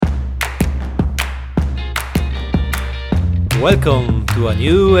Welcome to a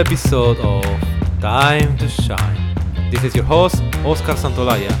new episode of Time to Shine. This is your host, Oscar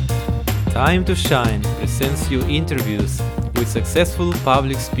Santolaya. Time to Shine presents you interviews with successful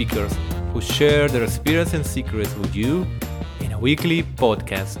public speakers who share their experience and secrets with you in a weekly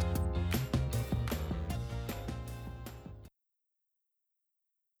podcast.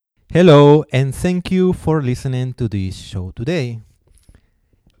 Hello, and thank you for listening to this show today.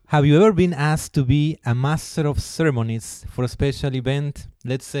 Have you ever been asked to be a master of ceremonies for a special event,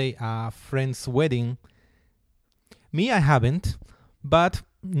 let's say a friend's wedding? Me, I haven't, but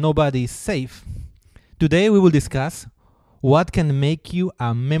nobody is safe. Today we will discuss what can make you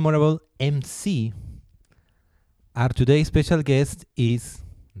a memorable MC. Our today's special guest is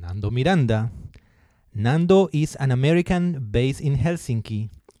Nando Miranda. Nando is an American based in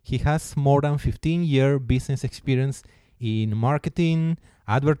Helsinki. He has more than 15-year business experience in marketing,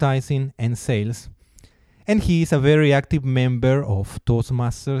 advertising, and sales. And he is a very active member of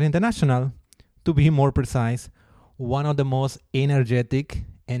Toastmasters International. To be more precise, one of the most energetic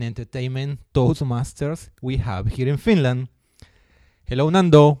and entertainment Toastmasters we have here in Finland. Hello,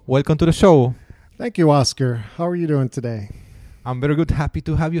 Nando. Welcome to the show. Thank you, Oscar. How are you doing today? I'm very good. Happy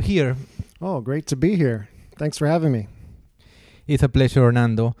to have you here. Oh, great to be here. Thanks for having me. It's a pleasure,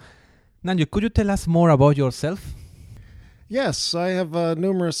 Nando. Nando, could you tell us more about yourself? Yes, I have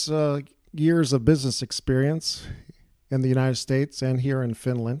numerous years of business experience in the United States and here in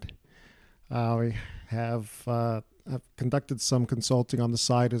Finland. We have I've conducted some consulting on the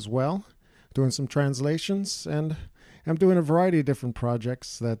side as well, doing some translations, and I'm doing a variety of different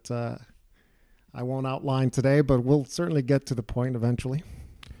projects that I won't outline today, but we'll certainly get to the point eventually.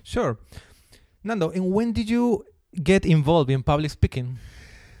 Sure. Nando, and when did you get involved in public speaking?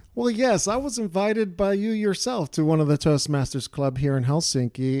 Well, yes, I was invited by you yourself to one of the Toastmasters Club here in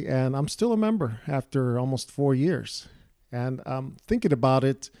Helsinki, and I'm still a member after almost 4 years. And I'm thinking about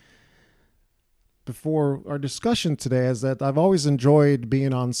it before our discussion today is that I've always enjoyed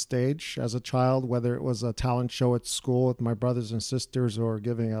being on stage as a child, whether it was a talent show at school with my brothers and sisters or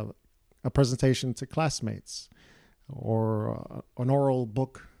giving a presentation to classmates or an oral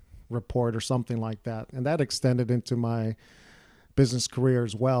book report or something like that. And that extended into my business career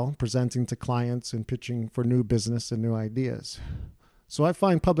as well, presenting to clients and pitching for new business and new ideas. So I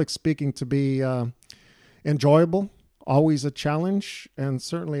find public speaking to be enjoyable, always a challenge, and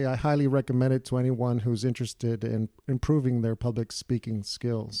certainly I highly recommend it to anyone who's interested in improving their public speaking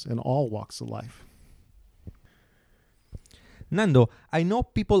skills in all walks of life. Nando, I know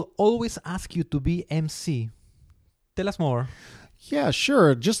people always ask you to be MC. Tell us more. Yeah,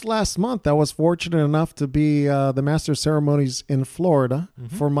 sure. Just last month, I was fortunate enough to be the Master of Ceremonies in Florida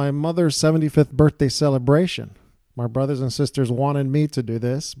for my mother's 75th birthday celebration. My brothers and sisters wanted me to do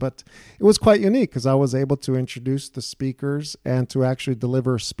this, but it was quite unique because I was able to introduce the speakers and to actually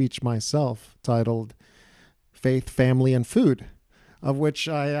deliver a speech myself titled Faith, Family, and Food, of which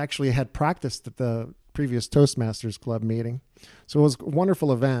I actually had practiced at the previous Toastmasters Club meeting. So it was a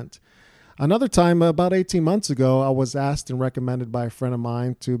wonderful event. Another time, about 18 months ago, I was asked and recommended by a friend of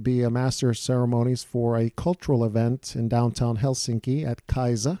mine to be a master of ceremonies for a cultural event in downtown Helsinki at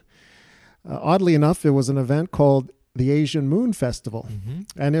Kaisa. Oddly enough, it was an event called the Asian Moon Festival,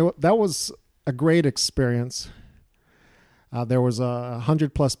 and that was a great experience. There was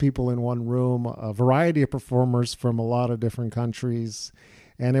 100+ people in one room, a variety of performers from a lot of different countries,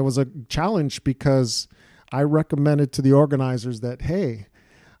 and it was a challenge because I recommended to the organizers that, hey,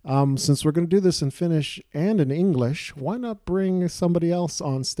 since we're going to do this in Finnish and in English, why not bring somebody else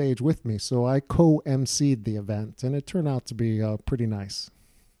on stage with me? So I co-emceed the event, and it turned out to be pretty nice.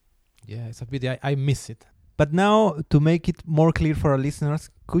 Yeah, it's a pity. I miss it. But now, to make it more clear for our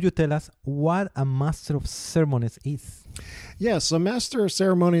listeners, could you tell us what a Master of Ceremonies is? Yes, a Master of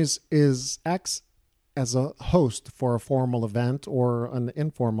Ceremonies acts as a host for a formal event or an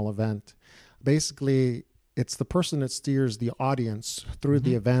informal event. Basically, it's the person that steers the audience through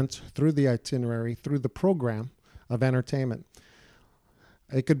the event, through the itinerary, through the program of entertainment.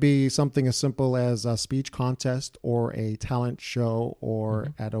 It could be something as simple as a speech contest or a talent show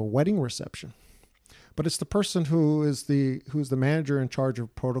or at a wedding reception. But it's the person who's the manager in charge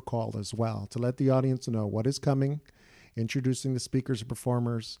of protocol as well, to let the audience know what is coming, introducing the speakers and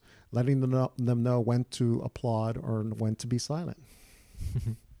performers, letting them know when to applaud or when to be silent.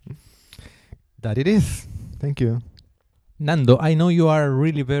 That it is. Thank you. Nando, I know you are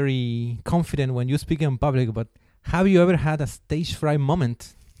really very confident when you speak in public, but have you ever had a stage fright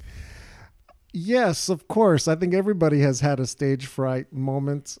moment? Yes, of course. I think everybody has had a stage fright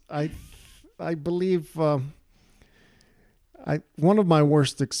moment. I believe one of my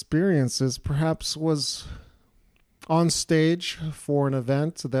worst experiences perhaps was on stage for an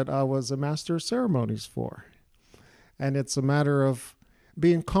event that I was a master of ceremonies for. And it's a matter of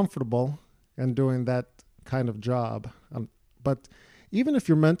being comfortable and doing that kind of job. But even if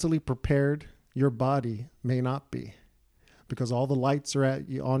you're mentally prepared, your body may not be, because all the lights are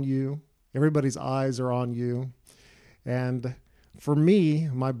on you. Everybody's eyes are on you. And for me,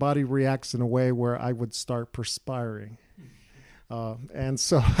 my body reacts in a way where I would start perspiring. And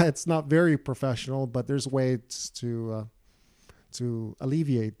so it's not very professional, but there's ways to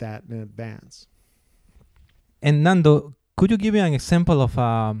alleviate that in advance. And Nando, could you give me an example of,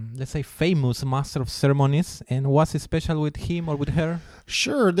 let's say, famous master of ceremonies, and what's special with him or with her?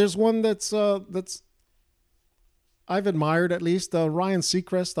 Sure. There's one that's I've admired, at least, Ryan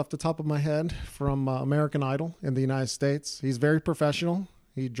Seacrest, off the top of my head, from American Idol in the United States. He's very professional.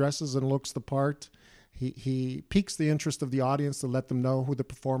 He dresses and looks the part. He piques the interest of the audience to let them know who the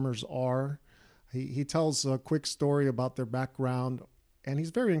performers are. He tells a quick story about their background, and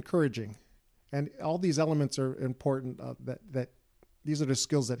he's very encouraging. And all these elements are important. That these are the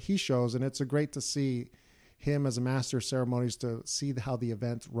skills that he shows, and it's great to see him as a master of ceremonies, to see how the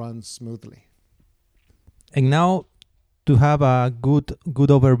event runs smoothly. And now, to have a good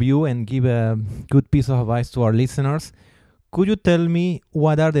overview and give a good piece of advice to our listeners, could you tell me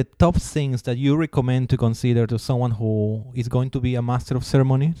what are the top things that you recommend to consider to someone who is going to be a master of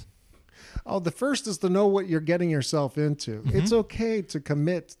ceremonies? Oh, the first is to know what you're getting yourself into. Mm-hmm. It's okay to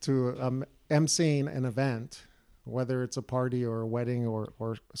commit to emceeing an event, whether it's a party or a wedding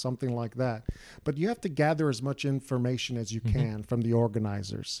or something like that. But you have to gather as much information as you can from the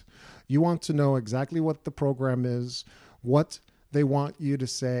organizers. You want to know exactly what the program is, what they want you to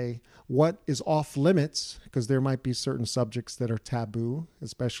say, what is off limits, because there might be certain subjects that are taboo,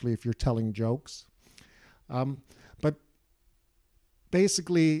 especially if you're telling jokes. But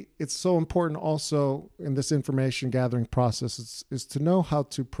basically, it's so important also in this information gathering process is to know how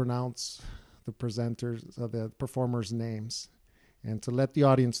to pronounce the presenters, the performers' names, and to let the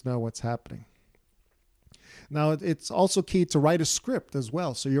audience know what's happening. Now, it's also key to write a script as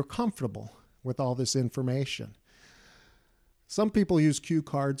well, so you're comfortable with all this information. Some people use cue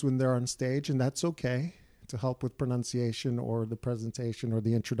cards when they're on stage, and that's okay, to help with pronunciation or the presentation or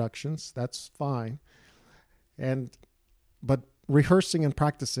the introductions. That's fine. But rehearsing and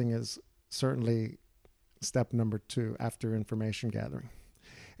practicing is certainly step number 2 after information gathering.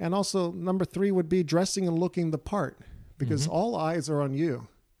 And also, number 3 would be dressing and looking the part, because all eyes are on you.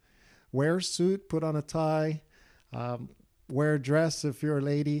 Wear a suit, put on a tie, wear a dress if you're a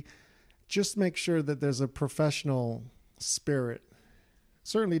lady. Just make sure that there's a professional spirit,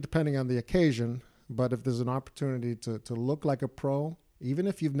 certainly depending on the occasion, but if there's an opportunity to look like a pro, even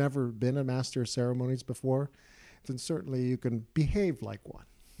if you've never been a master of ceremonies before, then certainly you can behave like one.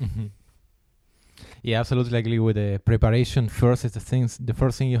 Mm-hmm. Yeah, absolutely agree with the preparation first. The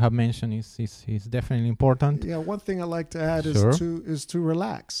first thing you have mentioned is definitely important. Yeah, one thing I like to add is to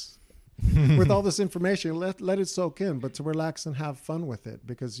relax. With all this information, let it soak in, but to relax and have fun with it,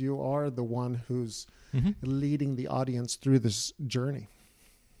 because you are the one who's leading the audience through this journey.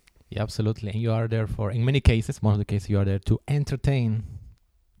 Yeah, absolutely. And you are there in many cases, most of the cases, you are there to entertain.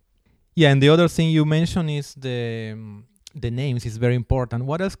 Yeah, and the other thing you mentioned is the names is very important.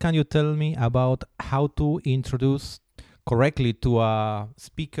 What else can you tell me about how to introduce correctly to a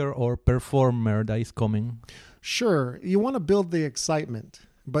speaker or performer that is coming? Sure. You want to build the excitement,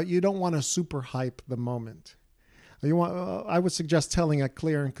 but you don't want to super hype the moment. I would suggest telling a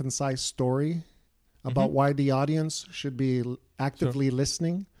clear and concise story about why the audience should be actively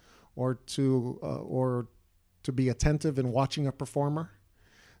listening or to be attentive in watching a performer,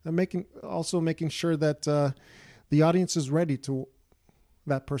 and making sure that the audience is ready to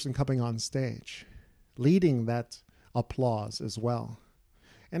that person coming on stage, leading that applause as well.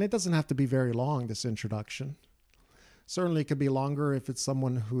 And it doesn't have to be very long, this introduction. Certainly it could be longer if it's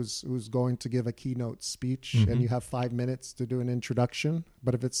someone who's going to give a keynote speech and you have 5 minutes to do an introduction.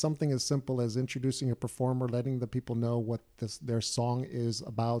 But if it's something as simple as introducing a performer, letting the people know what their song is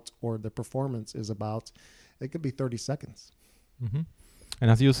about or the performance is about, it could be 30 seconds. Mm-hmm. And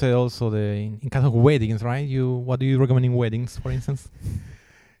as you said also, in kind of weddings, right? What do you recommend in weddings, for instance?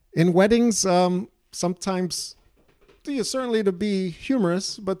 In weddings, sometimes... certainly to be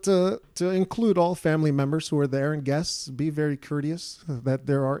humorous, but to include all family members who are there and guests. Be very courteous that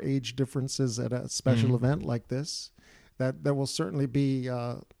there are age differences at a special event like this. That there will certainly be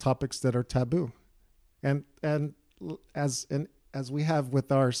topics that are taboo, and as we have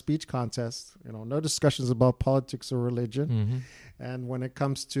with our speech contest, no discussions about politics or religion. And when it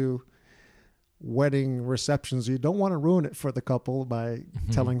comes to wedding receptions, you don't want to ruin it for the couple by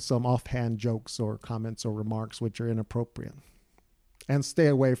telling some offhand jokes or comments or remarks which are inappropriate. And stay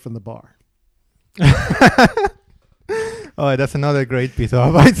away from the bar. Oh, that's another great piece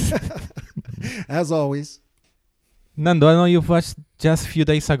of advice. As always. Nando, I know you've watched just a few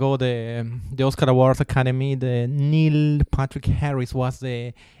days ago the Oscar Awards Academy. The Neil Patrick Harris was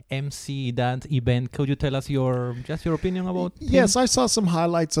the MC that event. Could you tell us your opinion about him? Yes, I saw some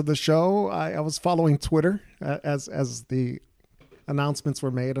highlights of the show. I was following Twitter as the announcements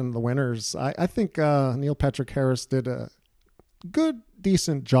were made and the winners. I think Neil Patrick Harris did a good,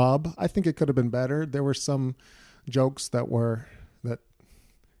 decent job. I think it could have been better. There were some jokes that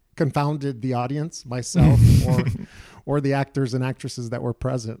confounded the audience, myself, or the actors and actresses that were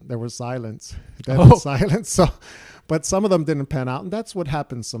present. There was silence, silence. So, but some of them didn't pan out, and that's what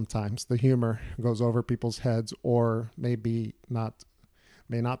happens sometimes. The humor goes over people's heads, or may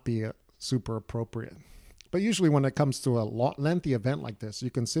not be super appropriate. But usually, when it comes to a lengthy event like this, you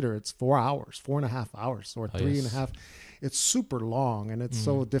consider it's 4 hours, 4.5 hours, or 3.5. It's super long, and it's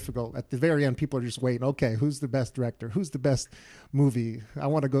so difficult. At the very end, people are just waiting. Okay, who's the best director? Who's the best movie? I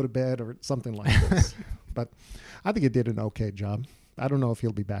want to go to bed, or something like this. But I think he did an okay job. I don't know if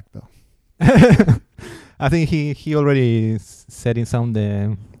he'll be back, though. I think he already said in some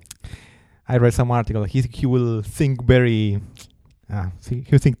I read some article. He will think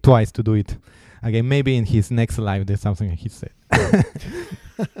he'll think twice to do it again. Maybe in his next life, there's something he said.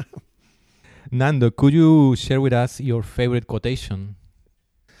 Nando, could you share with us your favorite quotation?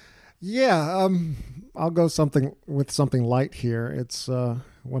 Yeah, I'll go something light here. It's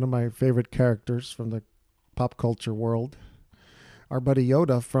one of my favorite characters from the pop culture world. Our buddy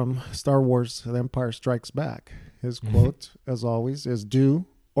Yoda from Star Wars: The Empire Strikes Back. His quote, as always, is "Do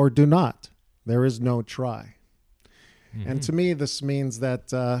or do not. There is no try." And to me, this means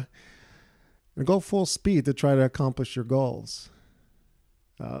that go full speed to try to accomplish your goals.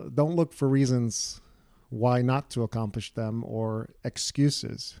 Don't look for reasons why not to accomplish them or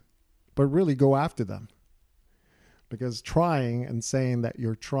excuses, but really go after them. Because trying and saying that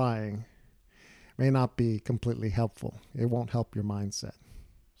you're trying may not be completely helpful. It won't help your mindset.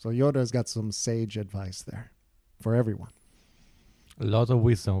 So Yoda's got some sage advice there for everyone. A lot of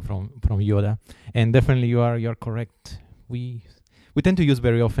wisdom from Yoda, and definitely you are correct. We tend to use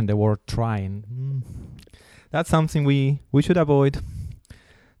very often the word trying. That's something we should avoid.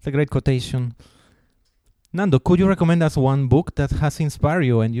 It's a great quotation. Nando, could you recommend us one book that has inspired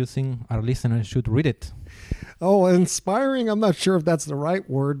you and you think our listeners should read it? Oh, inspiring, I'm not sure if that's the right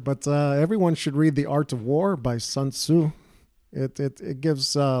word, but everyone should read The Art of War by Sun Tzu. It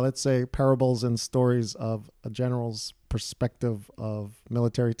gives, let's say, parables and stories of a general's perspective of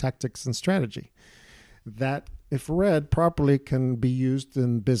military tactics and strategy that, if read properly, can be used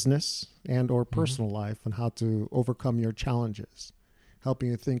in business and or personal life and how to overcome your challenges, helping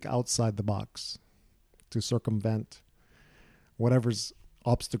you think outside the box to circumvent whatever's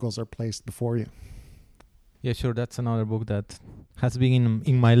obstacles are placed before you. Yeah, sure. That's another book that has been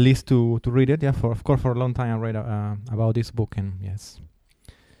in my list to read it. Yeah, for a long time I read about this book, and yes,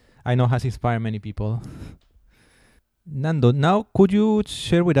 I know has inspired many people. Nando, now could you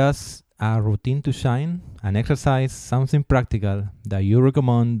share with us a routine to shine, an exercise, something practical that you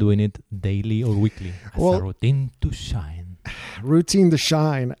recommend doing it daily or weekly as a routine to shine? Routine to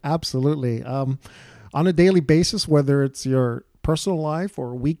shine, absolutely. On a daily basis, whether it's your personal life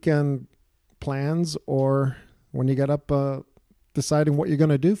or weekend plans, or when you get up deciding what you're going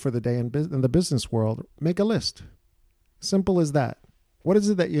to do for the day in the business world, make a list. Simple as that. What is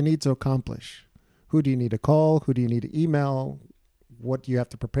it that you need to accomplish? Who do you need to call? Who do you need to email? What do you have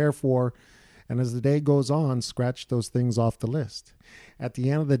to prepare for? And as the day goes on, scratch those things off the list. At the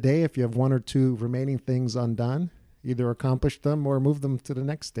end of the day, if you have one or two remaining things undone, either accomplish them or move them to the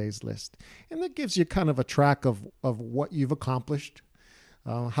next day's list. And that gives you kind of a track of what you've accomplished,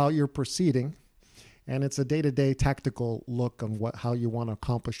 how you're proceeding. And it's a day-to-day tactical look on how you want to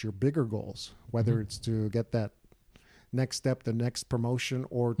accomplish your bigger goals, whether it's to get that next step, the next promotion,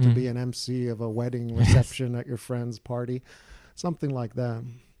 or to be an MC of a wedding reception at your friend's party, something like that.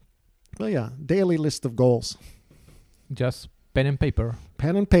 But yeah, daily list of goals. Just pen and paper.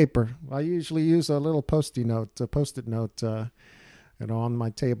 Pen and paper. I usually use a little post-it note, on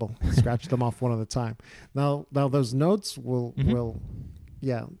my table. Scratch them off one at a time. Now those notes will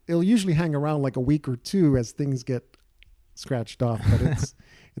it'll usually hang around like a week or two as things get scratched off. But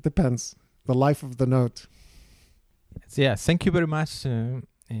it depends. The life of the note. Yeah, thank you very much,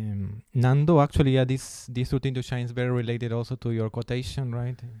 Nando. Actually, this routine to shine is very related also to your quotation,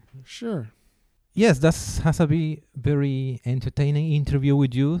 right? Sure. Yes, that has a very entertaining interview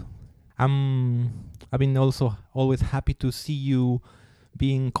with you. I've been also always happy to see you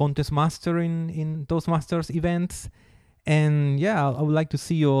being contest master in Toastmasters events. And yeah, I would like to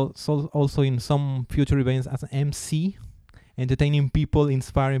see you also in some future events as an MC, entertaining people,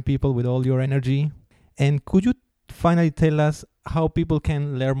 inspiring people with all your energy. And could you finally tell us how people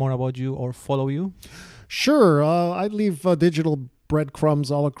can learn more about you or follow you? Sure. I leave digital breadcrumbs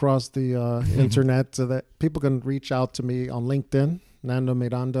all across the internet so that people can reach out to me on LinkedIn, Nando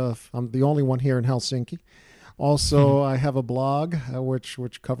Miranda. I'm the only one here in Helsinki. Also, I have a blog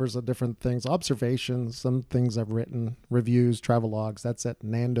which covers different things, observations, some things I've written, reviews, travelogues. That's at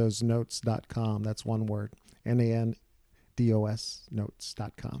nandosnotes.com. That's one word, NANDOS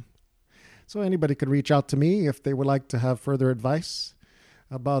notes.com. So anybody could reach out to me if they would like to have further advice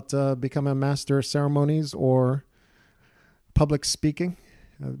about becoming a master of ceremonies or public speaking.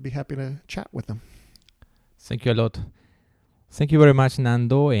 I'd be happy to chat with them. Thank you a lot. Thank you very much,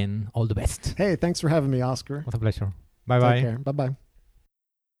 Nando, and all the best. Hey, thanks for having me, Oscar. It was a pleasure. Bye-bye. Take care. Bye-bye.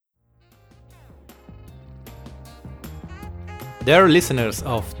 Dear listeners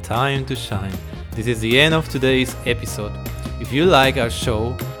of Time to Shine, this is the end of today's episode. If you like our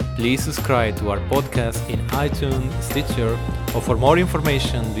show, please subscribe to our podcast in iTunes, Stitcher, or for more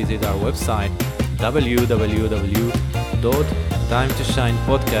information, visit our website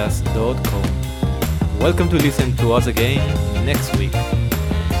www.timetoshinepodcast.com. Welcome to listen to us again next week.